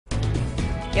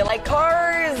You like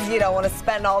cars? You don't want to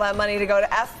spend all that money to go to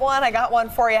F1? I got one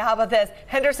for you. How about this?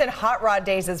 Henderson Hot Rod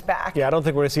Days is back. Yeah, I don't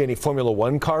think we're going to see any Formula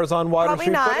One cars on Water Probably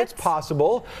Street, not. but it's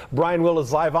possible. Brian Will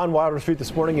is live on Water Street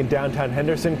this morning in downtown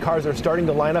Henderson. Cars are starting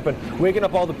to line up and waking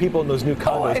up all the people in those new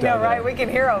condos I know, down right? there. We can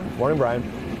hear them. Morning,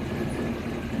 Brian.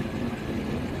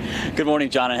 Good morning,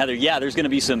 John and Heather. Yeah, there's going to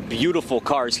be some beautiful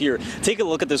cars here. Take a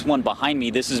look at this one behind me.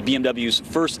 This is BMW's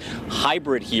first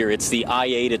hybrid here. It's the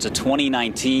i8. It's a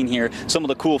 2019 here. Some of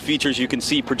the cool features you can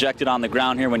see projected on the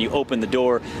ground here when you open the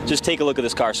door. Just take a look at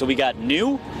this car. So we got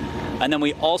new, and then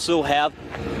we also have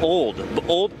old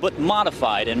but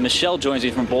modified. And Michelle joins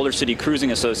me from Boulder City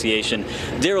Cruising Association.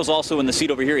 Daryl's also in the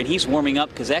seat over here, and he's warming up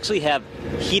because they actually have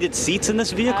heated seats in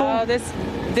this vehicle.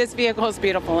 This vehicle is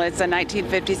beautiful. It's a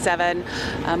 1957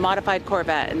 modified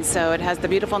Corvette, and so it has the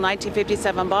beautiful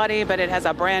 1957 body, but it has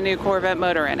a brand new Corvette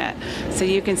motor in it. So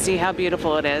you can see how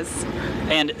beautiful it is.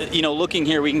 And, you know, looking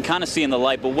here, we can kind of see in the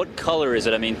light, but what color is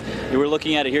it? I mean, you were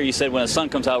looking at it here, you said when the sun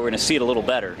comes out, we're going to see it a little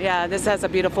better. Yeah, this has a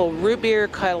beautiful root beer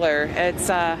color.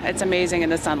 It's amazing in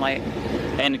the sunlight.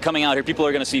 And coming out here, people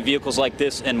are going to see vehicles like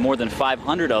this and more than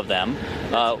 500 of them.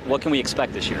 What can we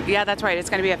expect this year? Yeah, that's right. It's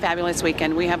going to be a fabulous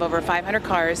weekend. We have over 500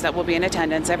 cars that will be in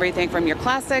attendance. Everything from your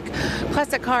classic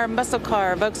car, muscle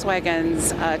car,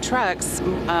 Volkswagens, trucks,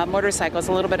 motorcycles,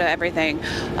 a little bit of everything.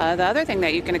 The other thing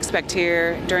that you can expect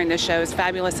here during this show is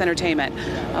fabulous entertainment.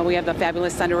 We have the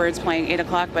fabulous Thunderbirds playing 8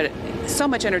 o'clock, but so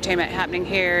much entertainment happening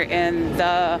here in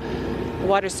the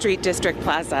Water Street District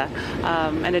Plaza.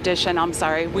 In addition,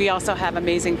 we also have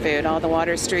amazing food. All the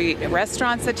Water Street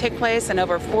restaurants that take place, and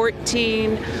over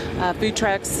 14 food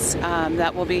trucks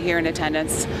that will be here in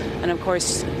attendance. And of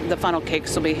course, the funnel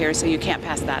cakes will be here, so you can't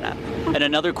pass that up. And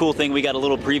another cool thing we got a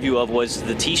little preview of was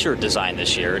the t-shirt design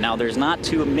this year. Now, there's not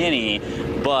too many,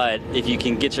 but if you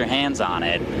can get your hands on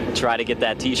it, try to get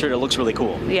that t-shirt. It looks really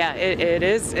cool. Yeah, it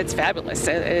is. It's fabulous.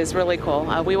 It is really cool.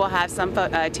 We will have some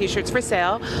t-shirts for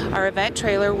sale. Our event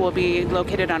trailer will be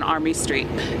located on Army Street,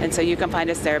 and so you can find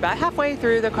us there about halfway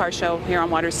through the car show here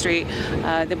on Water Street.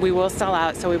 That we will sell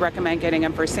out, so we recommend getting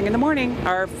them first thing in the morning,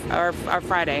 or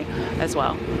Friday as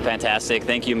well. Fantastic.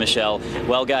 Thank you, Michelle.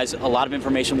 Well, guys, a lot of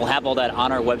information. We'll have all that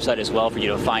on our website as well for you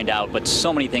to find out, but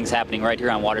so many things happening right here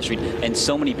on Water Street and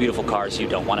so many beautiful cars, you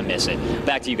don't want to miss it.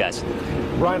 Back to you guys.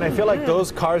 Brian, I feel like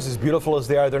those cars, as beautiful as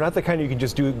they are, they're not the kind you can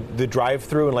just do the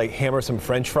drive-through and like hammer some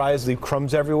French fries, leave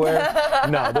crumbs everywhere.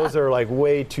 No, those are like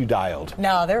way too dialed.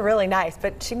 No, they're really nice,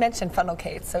 but she mentioned funnel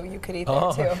cakes, so you could eat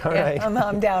there too. All right. Yeah,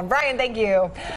 I'm down. Brian, thank you.